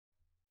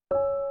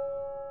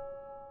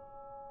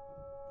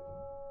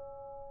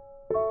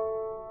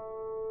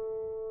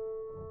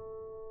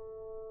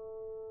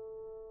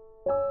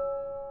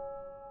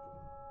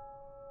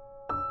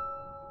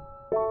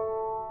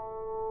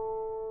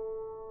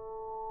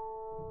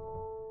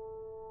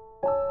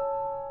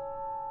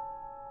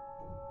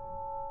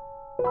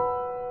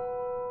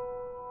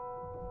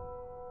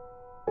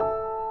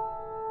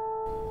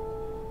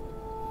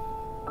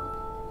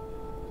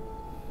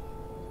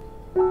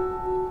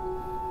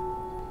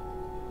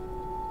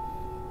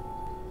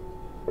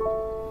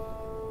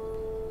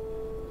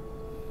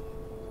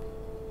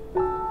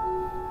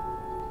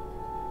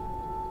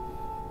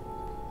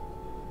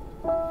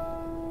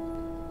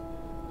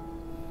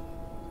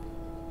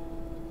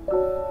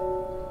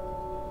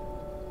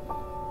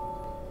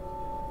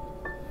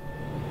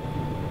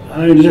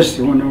I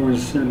enlisted when I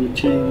was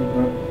 17,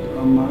 but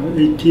on my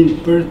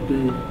 18th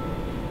birthday,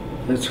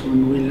 that's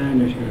when we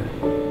landed here.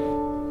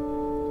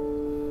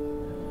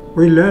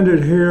 We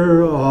landed here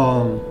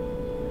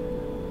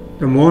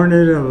the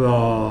morning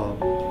of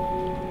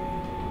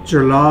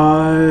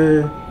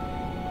July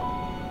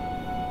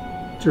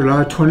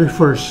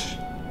 21st,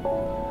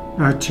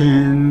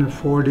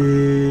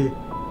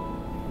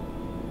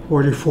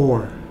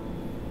 1944.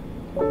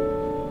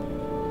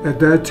 At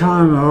that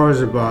time, I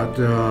was about,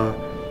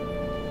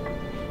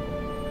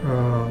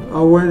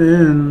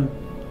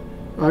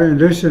 I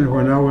enlisted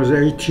when I was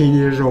 18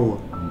 years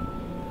old.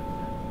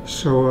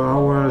 So I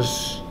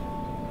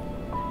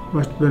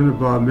must have been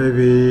about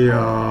maybe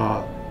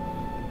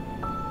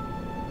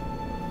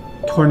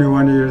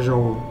 21 years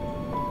old.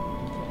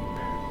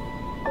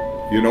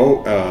 You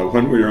know,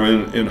 when we were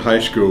in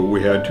high school,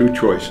 we had two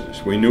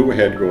choices. We knew we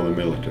had to go in the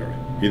military.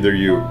 Either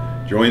you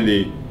joined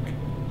the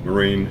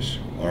Marines,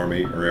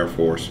 Army, or Air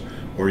Force,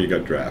 or you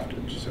got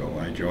drafted. So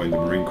I joined the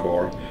Marine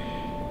Corps,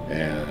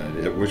 and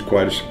it was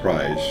quite a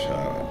surprise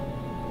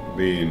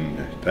being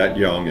that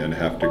young and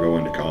have to go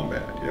into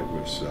combat. It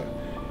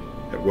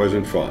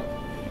wasn't fun.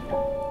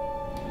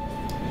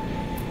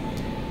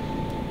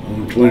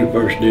 On the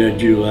 21st day of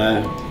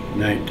July,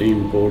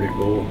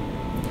 1944.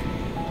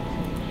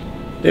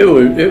 It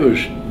was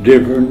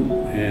different,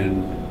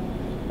 and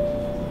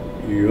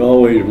you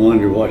always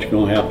wonder what's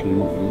going to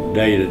happen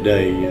day to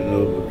day, you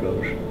know,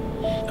 because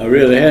I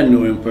really had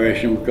no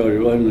impression, because it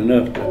wasn't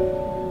enough to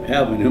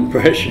have an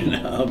impression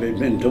of it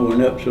been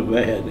torn up so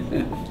bad.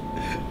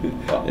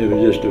 It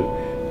was just a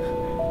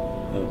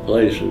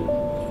place of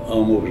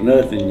almost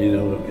nothing, you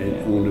know,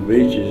 on the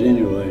beaches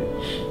anyway.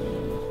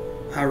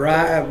 I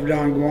arrived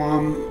on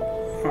Guam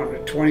on the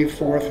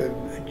 24th of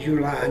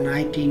July,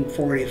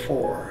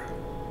 1944.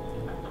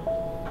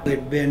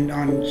 We'd been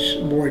on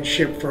board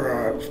ship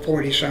for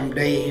 40-some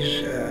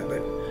days,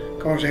 but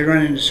because they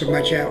run into so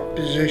much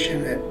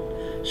opposition at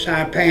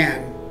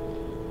Saipan,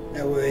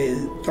 that we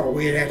thought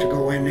we'd have to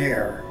go in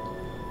there.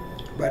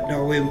 But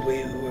no, we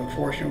were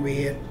fortunate we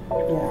hit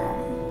Guam.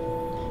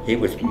 It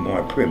was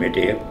more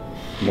primitive,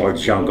 more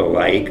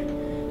jungle-like,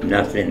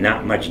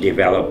 not much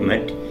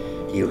development.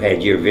 You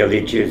had your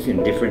villages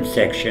in different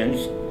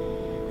sections,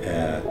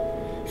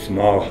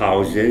 small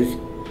houses,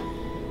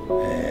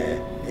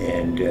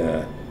 and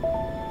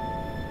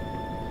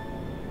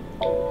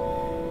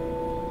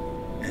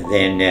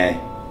then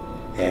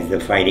as the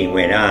fighting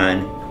went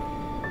on,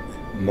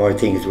 more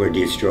things were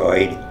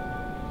destroyed.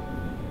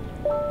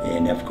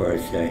 And of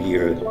course,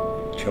 your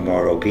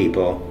Chamorro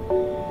people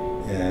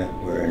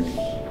were in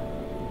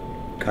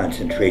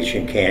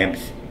concentration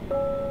camps.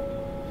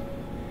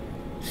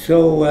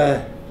 So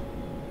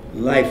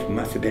life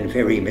must have been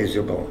very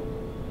miserable,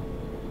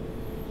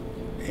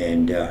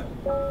 and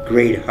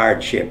great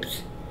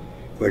hardships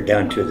were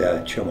done to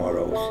the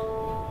Chamorros.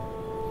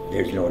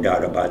 There's no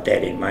doubt about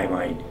that in my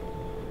mind.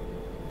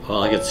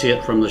 Well, I could see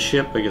it from the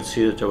ship. I could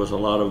see that there was a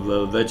lot of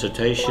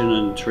vegetation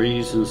and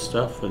trees and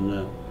stuff,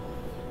 and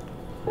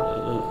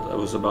that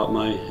was about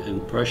my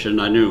impression.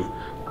 I knew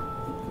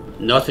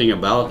nothing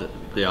about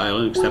the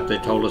island except they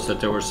told us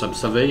that there were some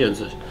civilians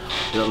that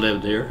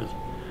lived here.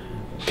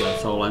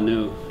 That's all I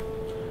knew.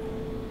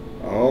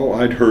 Oh,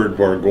 I'd heard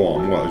where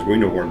Guam was. We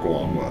knew where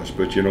Guam was,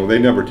 but you know, they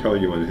never tell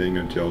you anything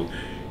until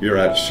you're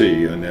at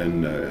sea, and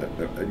then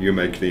you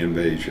make the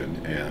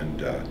invasion.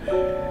 And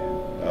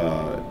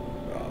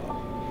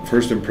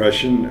first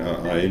impression,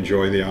 I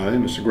enjoy the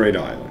island. It's a great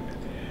island.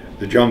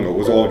 The jungle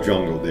was all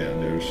jungle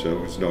then. There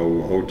was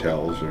no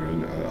hotels or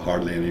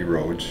hardly any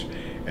roads,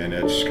 and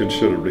it's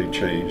considerably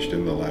changed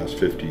in the last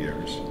 50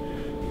 years.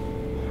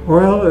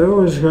 Well, it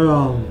was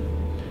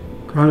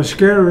kind of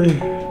scary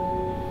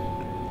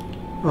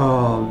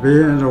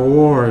being in the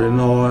war, you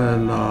know,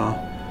 and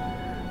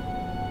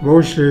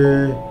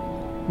mostly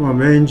my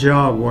main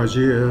job was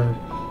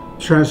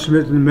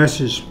transmitting the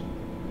message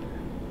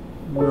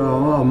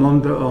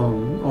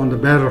on the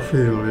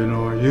battlefield, you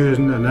know,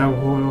 using the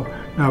Navajo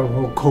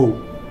code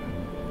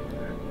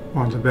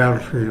on the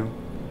battlefield.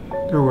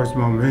 That was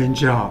my main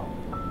job.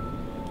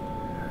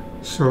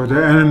 So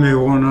the enemy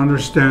won't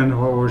understand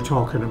what we're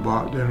talking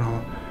about, you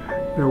know.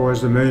 That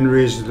was the main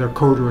reason the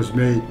code was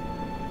made.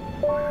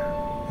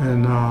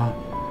 And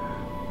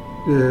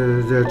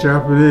the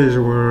Japanese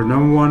were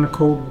 #1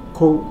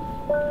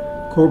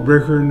 code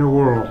breaker in the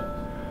world.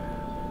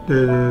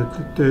 They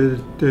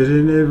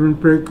didn't even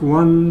break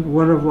one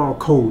of our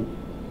code,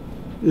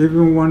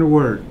 even one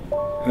word.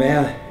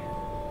 Well,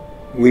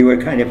 we were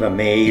kind of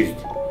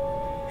amazed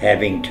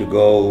having to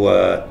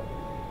go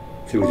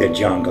through the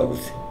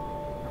jungles.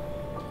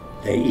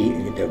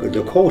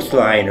 The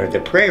coastline or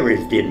the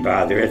prairies didn't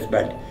bother us,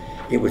 but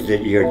it was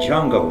your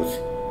jungles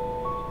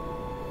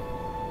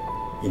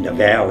in the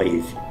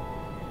valleys.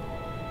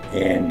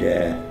 And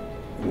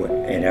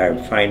in our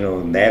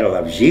final battle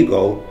of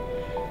Jigo,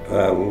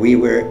 we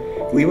were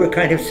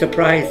kind of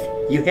surprised.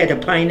 You had a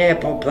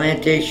pineapple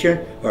plantation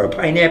or a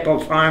pineapple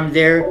farm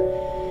there,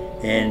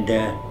 and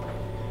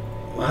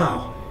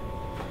wow,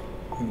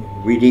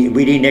 we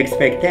didn't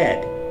expect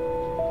that.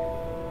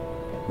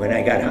 when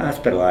I got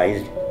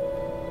hospitalized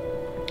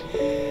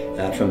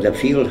from the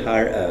field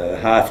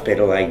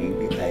hospital,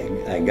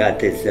 I got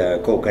this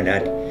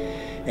coconut,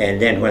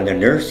 and then when the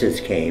nurses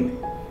came,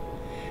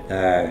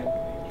 a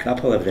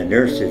couple of the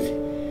nurses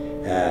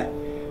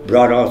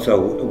brought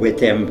also with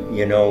them,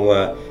 you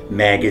know,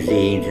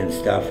 magazines and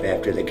stuff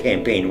after the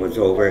campaign was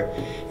over.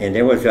 And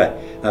there was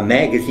a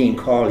magazine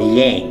called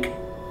Yank,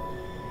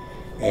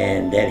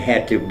 and that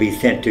had to be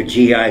sent to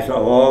GIs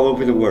all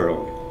over the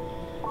world.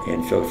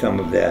 And so some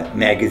of the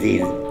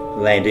magazines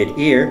landed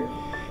here,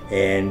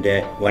 and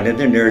one of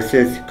the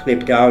nurses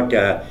clipped out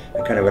a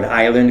kind of an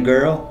island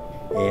girl,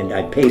 and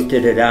I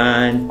pasted it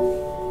on,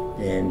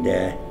 and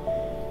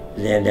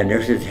then the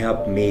nurses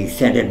helped me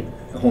send it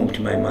home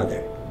to my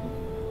mother.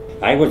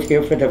 I was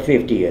here for the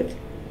 50th.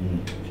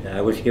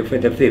 I was here for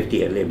the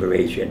 50th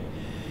Liberation.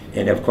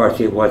 And of course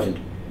it wasn't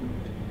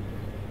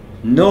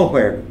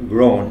nowhere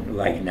grown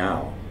like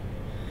now.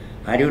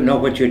 I don't know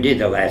what you did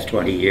the last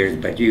 20 years,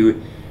 but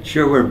you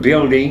sure were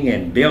building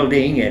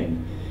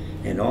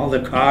and all the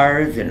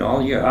cars and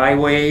all your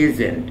highways,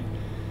 and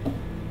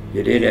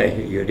you did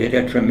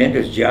a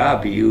tremendous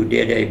job. You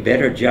did a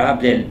better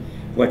job than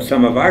what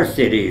some of our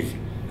cities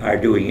are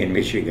doing in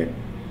Michigan.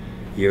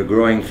 You're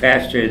growing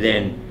faster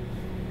than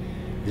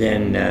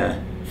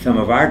some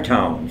of our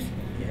towns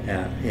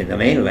in the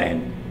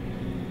mainland.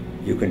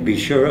 You can be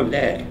sure of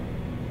that.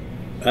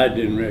 I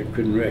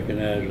couldn't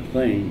recognize a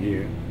thing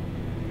here,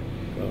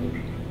 because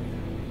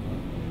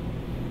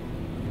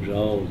it was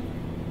all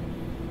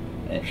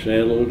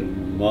settled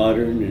and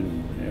modern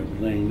and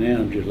everything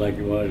now, just like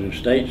it was in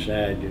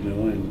stateside, you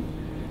know,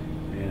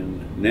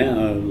 and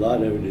now a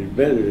lot of it is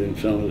better than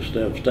some of the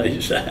stuff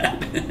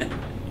stateside.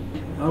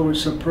 I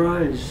was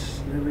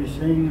surprised.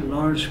 Everything,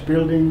 large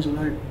buildings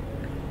like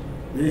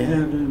they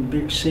have in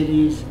big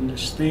cities in the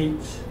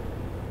States.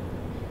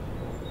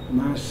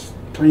 Nice,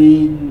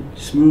 clean,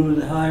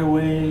 smooth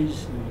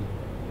highways,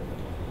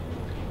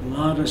 and a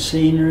lot of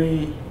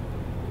scenery,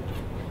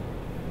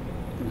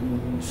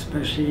 and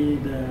especially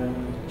the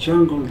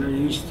jungle they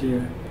used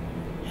to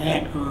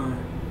hack our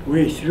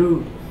way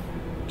through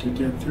to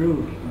get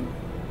through.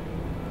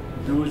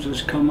 Those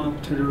just come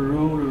up to the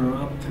road or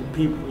up to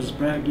people's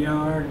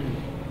backyard, and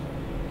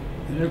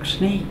it looks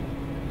neat.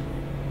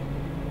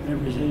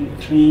 Everything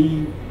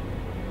clean,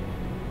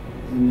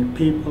 and the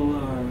people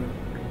are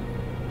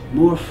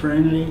more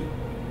friendly,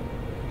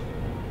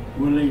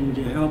 willing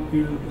to help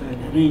you at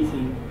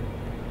anything.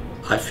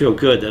 I feel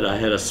good that I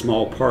had a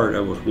small part. I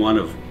was one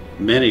of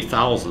many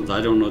thousands.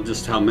 I don't know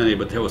just how many,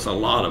 but there was a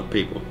lot of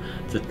people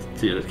that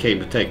came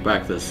to take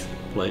back this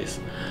place.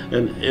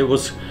 And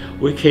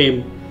we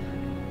came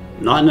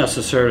not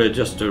necessarily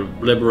just to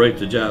liberate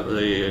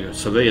the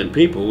civilian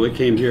people. We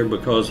came here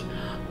because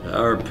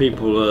our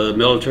people,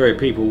 military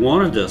people,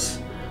 wanted this,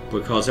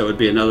 because it would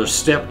be another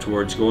step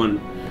towards going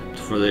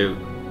for the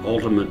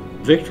ultimate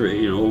victory,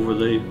 you know, over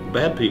the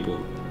bad people.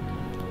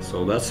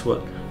 So that's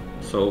what.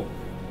 So,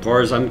 as far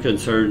as I'm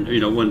concerned, you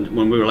know,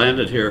 when we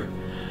landed here,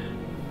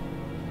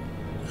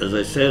 as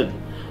I said,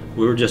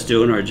 we were just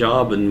doing our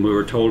job, and we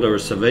were told there were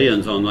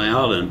civilians on the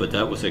island, but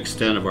that was the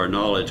extent of our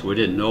knowledge. We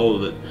didn't know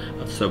that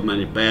so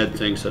many bad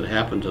things had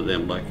happened to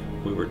them, like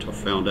we were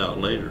found out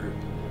later.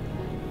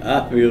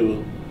 I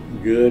feel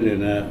good,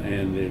 and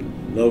the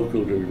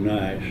locals are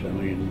nice. I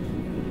mean,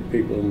 the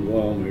people in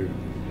Guam are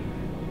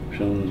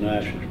some of the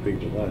nicest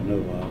people I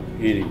know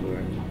of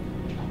anywhere.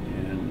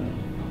 And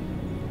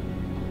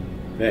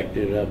the fact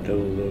that I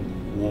told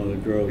one of the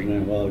girls a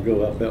while ago,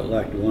 I felt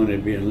like the one that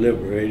had been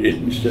liberated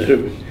instead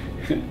of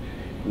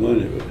one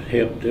that would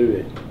help do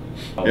it.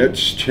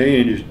 It's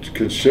changed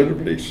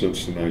considerably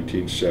since the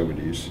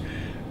 1970s.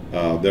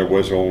 There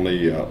was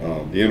only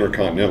the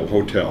Intercontinental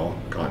Hotel.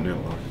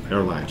 Continental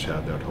Airlines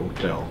had that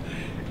hotel,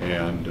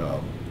 and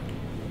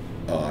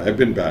I've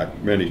been back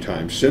many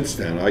times since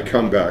then. I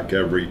come back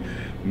every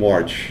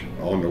March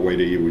on the way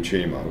to Iwo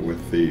Jima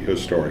with the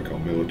historical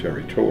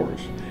military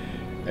tours,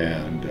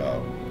 and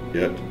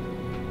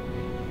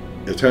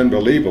it's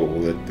unbelievable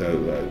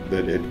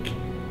that it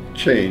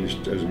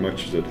changed as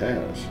much as it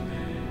has.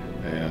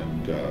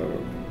 And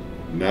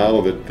now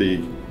that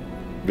the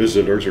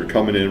visitors are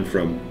coming in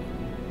from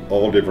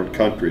all different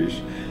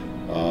countries,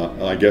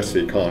 I guess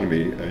the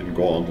economy in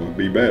Guam will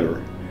be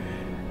better,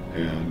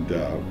 and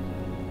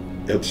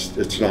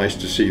it's nice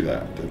to see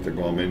that the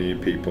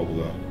Guamanian people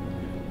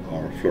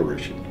are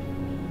flourishing.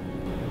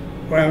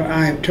 Well,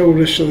 I've told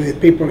this to the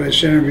people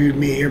that's interviewed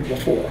me here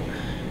before.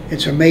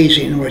 It's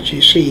amazing what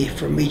you see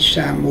from each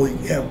time we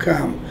have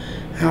come,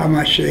 how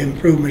much the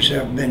improvements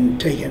have been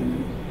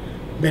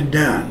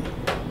done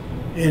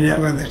in that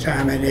other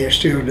time, and they're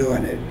still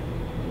doing it.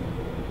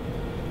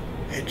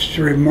 It's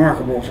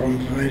remarkable from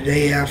the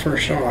day I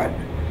first saw it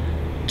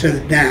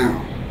to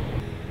now.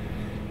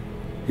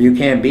 You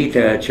can't beat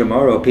the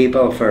Chamorro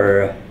people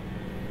for,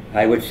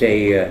 I would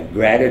say,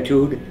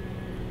 gratitude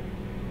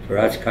for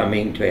us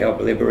coming to help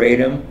liberate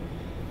them.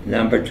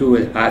 Number two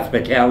is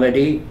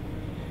hospitality,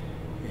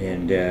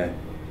 and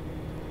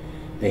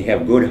they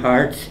have good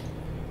hearts.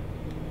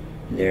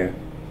 They're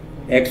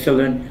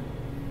excellent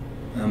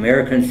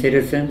American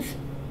citizens,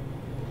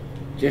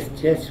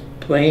 just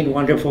plain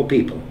wonderful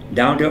people,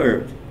 down to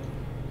earth.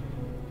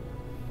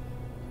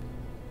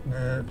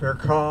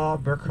 Beka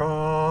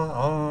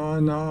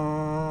ana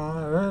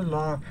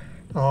ela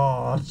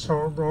da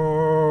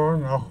tsogo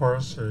na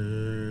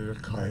hosi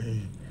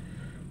kai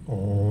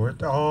o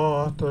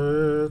da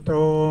te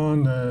do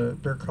ne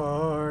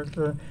beka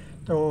ke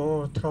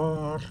do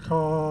ta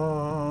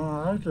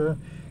ka ke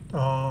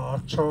da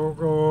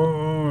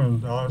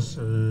tsogo da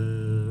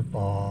si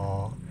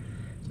ba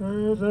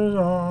te de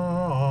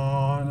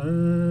ra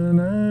ni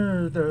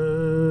ne de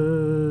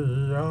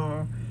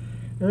ya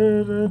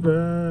it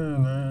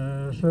bene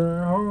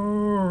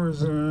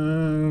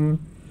Hosen,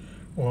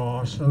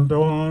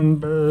 Washington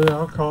Bay,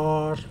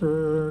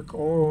 Akashvik,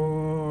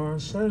 O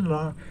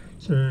Sela,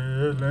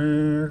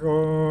 Chile,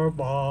 Go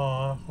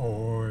Ba,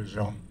 Ho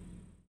Jong.